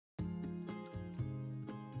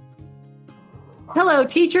Hello,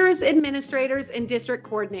 teachers, administrators, and district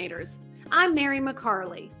coordinators. I'm Mary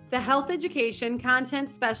McCarley, the Health Education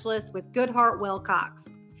Content Specialist with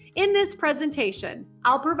Goodheart-Willcox. In this presentation,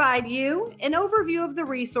 I'll provide you an overview of the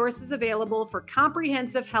resources available for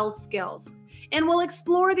comprehensive health skills, and we'll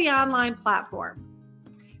explore the online platform.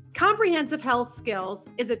 Comprehensive Health Skills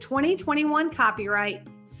is a 2021 copyright,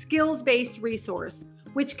 skills-based resource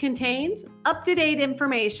which contains up-to-date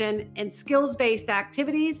information and skills-based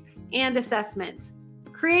activities and assessments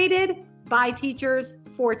created by teachers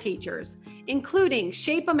for teachers, including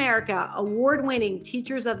Shape America award-winning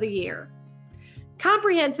Teachers of the Year.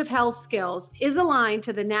 Comprehensive Health Skills is aligned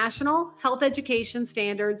to the National Health Education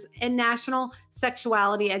Standards and National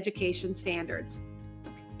Sexuality Education Standards.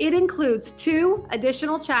 It includes 2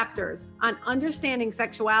 additional chapters on understanding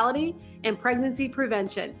sexuality and pregnancy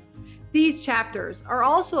prevention. These chapters are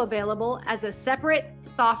also available as a separate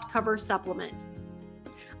softcover supplement.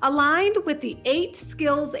 Aligned with the 8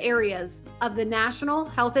 skills areas of the National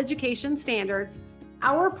Health Education Standards,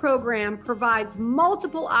 our program provides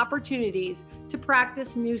multiple opportunities to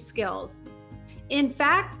practice new skills. In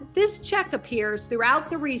fact, this check appears throughout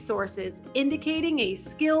the resources, indicating a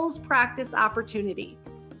skills practice opportunity.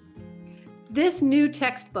 This new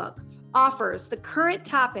textbook offers the current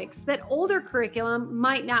topics that older curriculum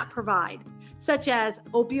might not provide, such as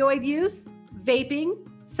opioid use, vaping,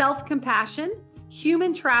 self-compassion,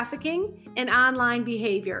 human trafficking, and online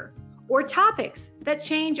behavior, or topics that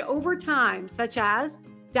change over time, such as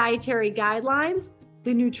dietary guidelines,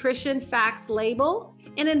 the nutrition facts label,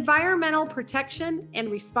 and environmental protection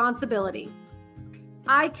and responsibility.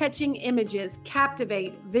 Eye-catching images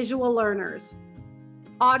captivate visual learners.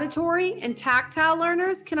 Auditory and tactile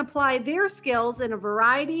learners can apply their skills in a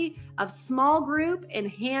variety of small group and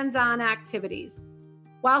hands-on activities,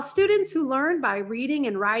 while students who learn by reading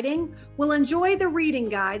and writing will enjoy the reading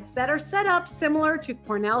guides that are set up similar to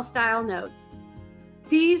Cornell-style notes.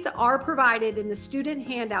 These are provided in the student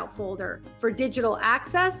handout folder for digital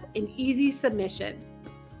access and easy submission.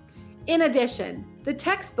 In addition, the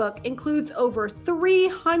textbook includes over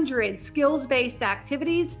 300 skills-based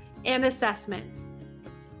activities and assessments.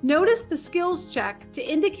 Notice the skills check to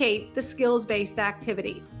indicate the skills-based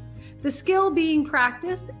activity. The skill being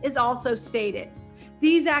practiced is also stated.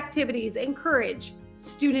 These activities encourage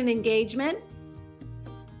student engagement,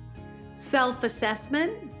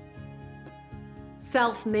 self-assessment,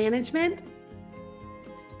 self-management,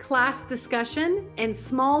 class discussion, and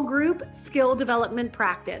small group skill development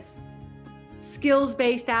practice,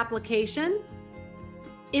 skills-based application,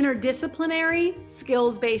 interdisciplinary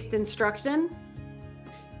skills-based instruction,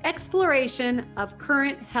 exploration of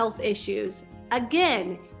current health issues,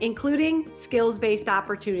 again, including skills-based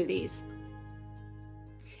opportunities,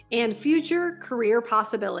 and future career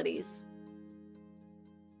possibilities.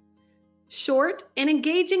 Short and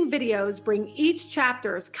engaging videos bring each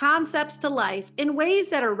chapter's concepts to life in ways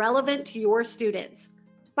that are relevant to your students.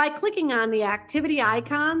 By clicking on the activity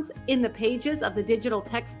icons in the pages of the digital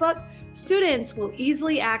textbook, students will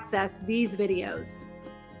easily access these videos.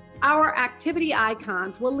 Our activity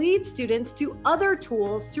icons will lead students to other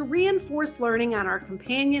tools to reinforce learning on our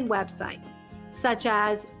companion website, such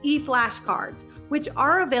as e-flashcards, which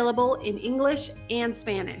are available in English and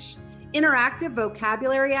Spanish, interactive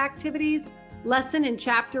vocabulary activities, lesson and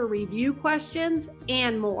chapter review questions,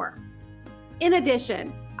 and more. In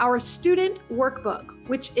addition, our student workbook,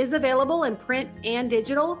 which is available in print and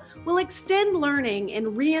digital, will extend learning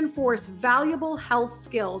and reinforce valuable health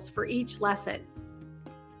skills for each lesson.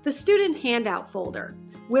 The student handout folder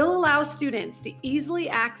will allow students to easily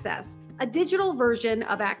access a digital version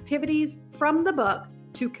of activities from the book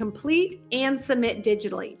to complete and submit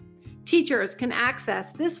digitally. Teachers can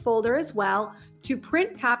access this folder as well to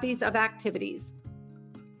print copies of activities.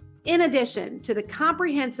 In addition to the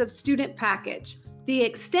comprehensive student package, the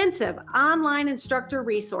extensive online instructor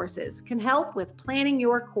resources can help with planning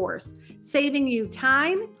your course, saving you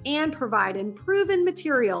time and provide proven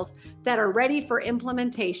materials that are ready for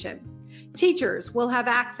implementation. Teachers will have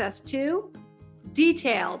access to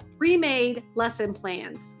detailed, pre-made lesson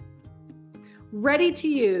plans,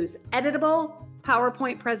 ready-to-use editable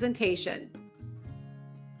PowerPoint presentation,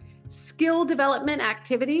 skill development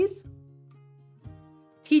activities,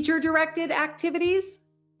 teacher-directed activities,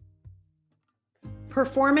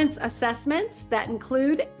 performance assessments that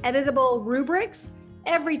include editable rubrics.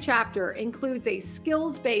 Every chapter includes a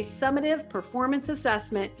skills-based summative performance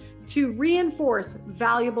assessment to reinforce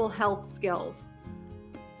valuable health skills.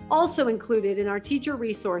 Also included in our teacher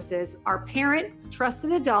resources are parent,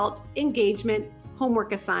 trusted adult, engagement,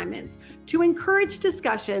 homework assignments to encourage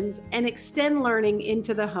discussions and extend learning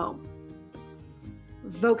into the home.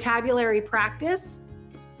 vocabulary practice,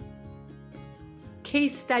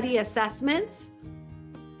 case study assessments,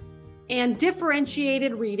 and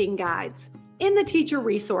differentiated reading guides. In the teacher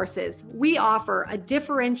resources, we offer a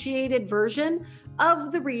differentiated version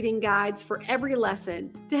of the reading guides for every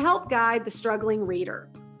lesson to help guide the struggling reader.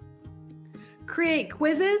 Create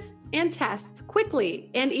quizzes and tests quickly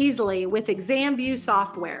and easily with ExamView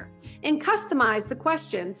software and customize the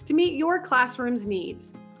questions to meet your classroom's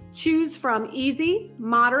needs. Choose from easy,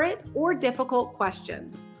 moderate, or difficult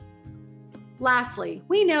questions. Lastly,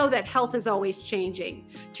 we know that health is always changing.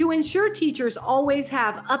 To ensure teachers always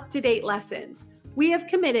have up-to-date lessons, we have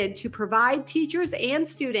committed to provide teachers and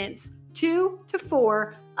students 2 to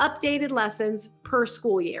 4 updated lessons per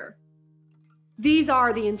school year. These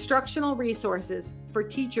are the instructional resources for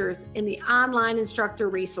teachers in the online instructor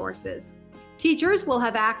resources. Teachers will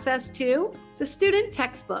have access to the student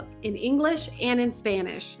textbook in English and in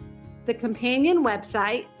Spanish, the companion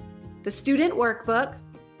website, the student workbook,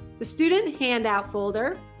 the student handout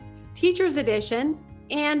folder, teacher's edition,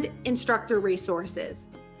 and instructor resources.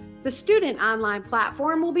 The student online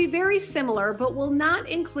platform will be very similar but will not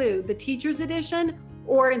include the teacher's edition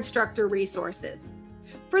or instructor resources.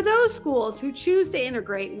 For those schools who choose to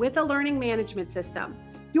integrate with a learning management system,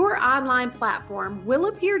 your online platform will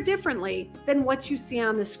appear differently than what you see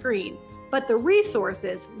on the screen, but the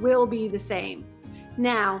resources will be the same.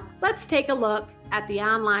 Now, let's take a look at the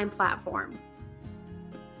online platform.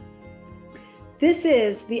 This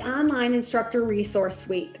is the Online Instructor Resource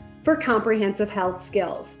Suite for Comprehensive Health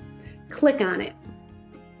Skills. Click on it.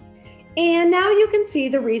 And now you can see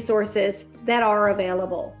the resources that are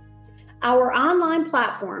available. Our online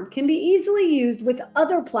platform can be easily used with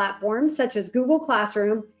other platforms such as Google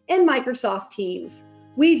Classroom and Microsoft Teams.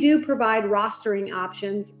 We do provide rostering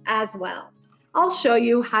options as well. I'll show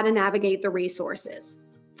you how to navigate the resources.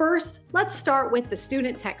 First, let's start with the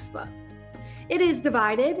student textbook. It is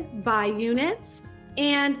divided by units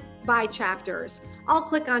and by chapters. I'll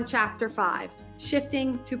click on Chapter 5,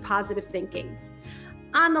 Shifting to Positive Thinking.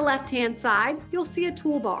 On the left-hand side, you'll see a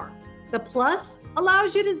toolbar. The plus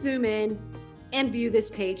allows you to zoom in and view this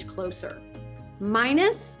page closer.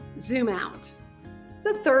 Minus, zoom out.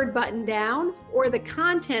 The third button down, or the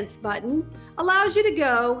Contents button, allows you to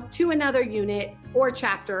go to another unit or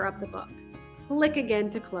chapter of the book. Click again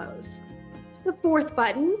to close. The fourth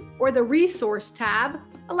button, or the Resource tab,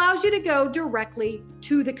 allows you to go directly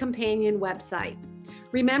to the companion website.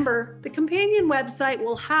 Remember, the companion website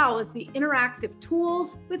will house the interactive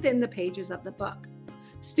tools within the pages of the book.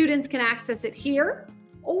 Students can access it here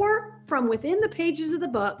or from within the pages of the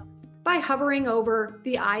book by hovering over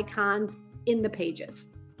the icons in the pages.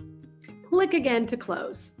 Click again to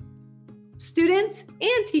close. Students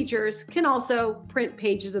and teachers can also print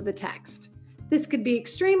pages of the text. This could be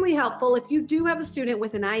extremely helpful if you do have a student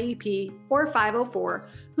with an IEP or 504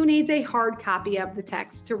 who needs a hard copy of the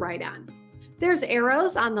text to write on. There's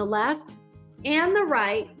arrows on the left and the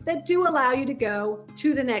right that do allow you to go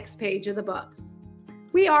to the next page of the book.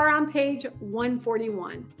 We are on page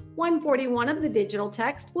 141. 141 of the digital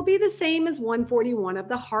text will be the same as 141 of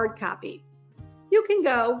the hard copy. You can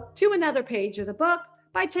go to another page of the book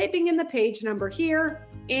by typing in the page number here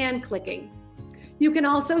and clicking. You can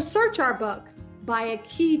also search our book by a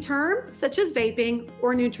key term such as vaping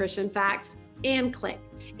or nutrition facts and click.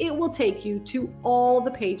 It will take you to all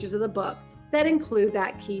the pages of the book that include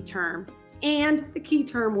that key term, and the key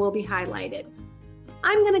term will be highlighted.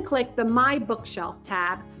 I'm going to click the My Bookshelf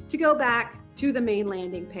tab to go back to the main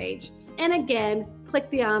landing page, and again, click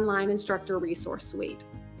the Online Instructor Resource Suite.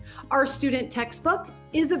 Our student textbook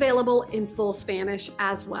is available in full Spanish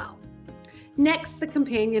as well. Next, the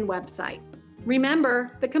companion website.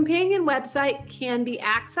 Remember, the companion website can be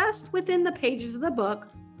accessed within the pages of the book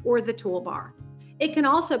or the toolbar. It can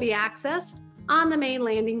also be accessed on the main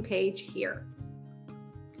landing page here.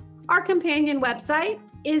 Our companion website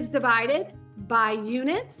is divided by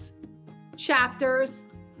units, chapters,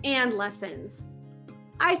 and lessons.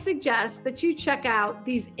 I suggest that you check out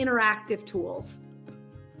these interactive tools.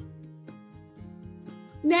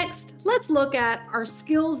 Next, let's look at our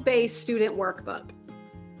skills-based student workbook.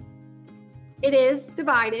 It is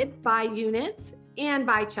divided by units and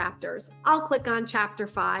by chapters. I'll click on Chapter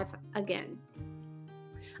 5 again.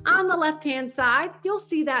 On the left-hand side, you'll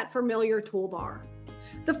see that familiar toolbar.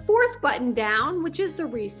 The fourth button down, which is the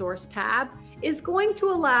Resource tab, is going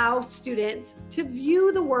to allow students to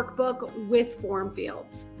view the workbook with form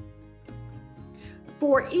fields.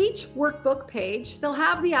 For each workbook page, they'll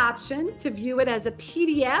have the option to view it as a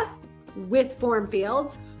PDF with form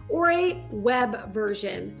fields or a web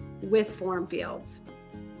version with form fields.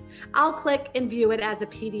 I'll click and view it as a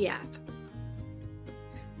PDF.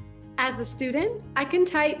 As a student, I can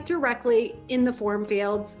type directly in the form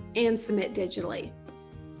fields and submit digitally.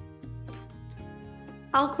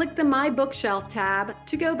 I'll click the My Bookshelf tab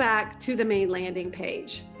to go back to the main landing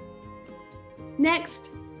page. Next,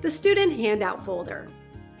 the Student Handout folder.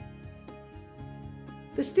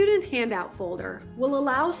 The Student Handout folder will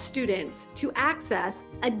allow students to access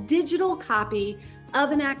a digital copy of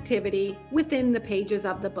an activity within the pages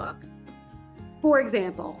of the book. For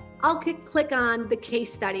example, I'll click on the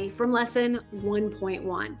case study from lesson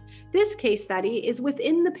 1.1. This case study is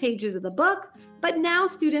within the pages of the book, but now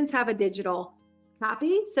students have a digital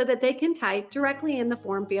copy so that they can type directly in the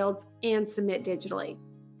form fields and submit digitally.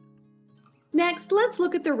 Next, let's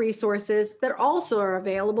look at the resources that also are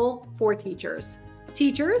available for teachers.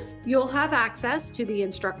 Teachers, you'll have access to the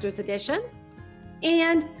Instructor's Edition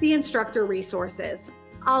and the Instructor Resources.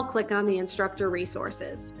 I'll click on the Instructor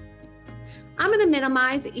Resources. I'm going to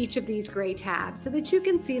minimize each of these gray tabs so that you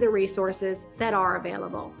can see the resources that are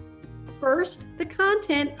available. First, the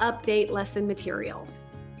Content Update Lesson Material.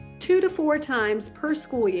 2 to 4 times per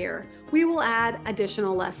school year, we will add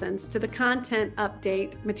additional lessons to the Content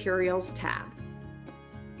Update Materials tab.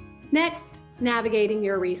 Next, navigating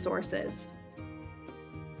your resources.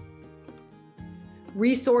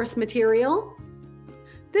 Resource material.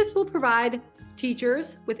 This will provide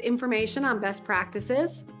teachers with information on best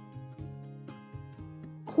practices,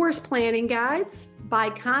 course planning guides by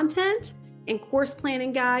content, and course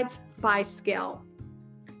planning guides by skill.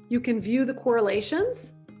 You can view the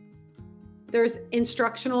correlations. There's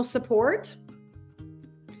instructional support,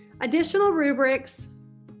 additional rubrics,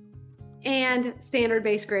 and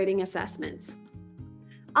standard-based grading assessments.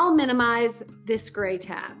 I'll minimize this gray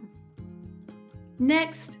tab.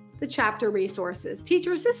 Next, the chapter resources.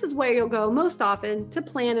 Teachers, this is where you'll go most often to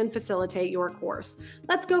plan and facilitate your course.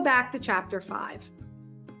 Let's go back to chapter 5.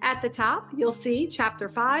 At the top, you'll see chapter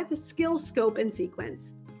 5, the skill scope and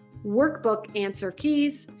sequence, workbook answer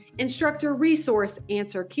keys, instructor resource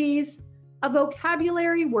answer keys, a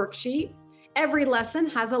vocabulary worksheet. Every lesson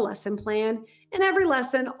has a lesson plan, and every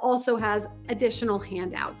lesson also has additional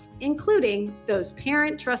handouts, including those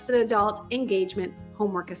parent trusted adult engagement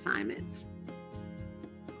homework assignments.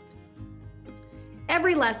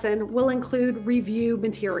 Every lesson will include review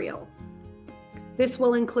material. This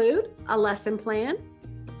will include a lesson plan,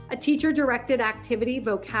 a teacher-directed activity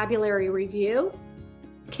vocabulary review,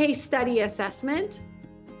 case study assessment,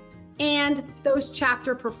 and those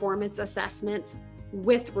chapter performance assessments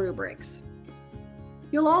with rubrics.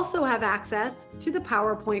 You'll also have access to the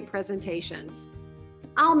PowerPoint presentations.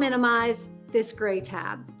 I'll minimize this gray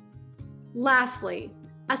tab. Lastly,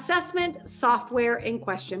 assessment software and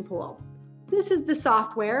question pool. This is the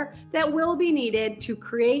software that will be needed to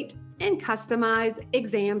create and customize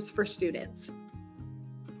exams for students.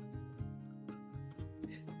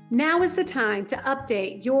 Now is the time to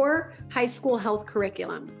update your high school health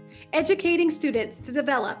curriculum. Educating students to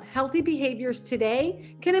develop healthy behaviors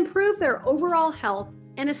today can improve their overall health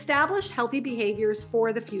and establish healthy behaviors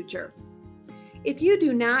for the future. If you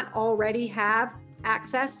do not already have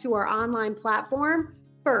access to our online platform,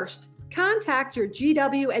 first, contact your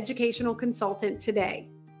GW educational consultant today.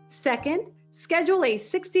 Second, schedule a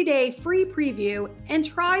 60-day free preview and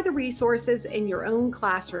try the resources in your own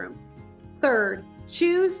classroom. Third,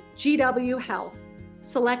 choose GW Health.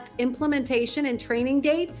 Select implementation and training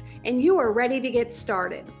dates, and you are ready to get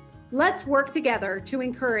started. Let's work together to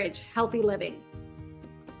encourage healthy living.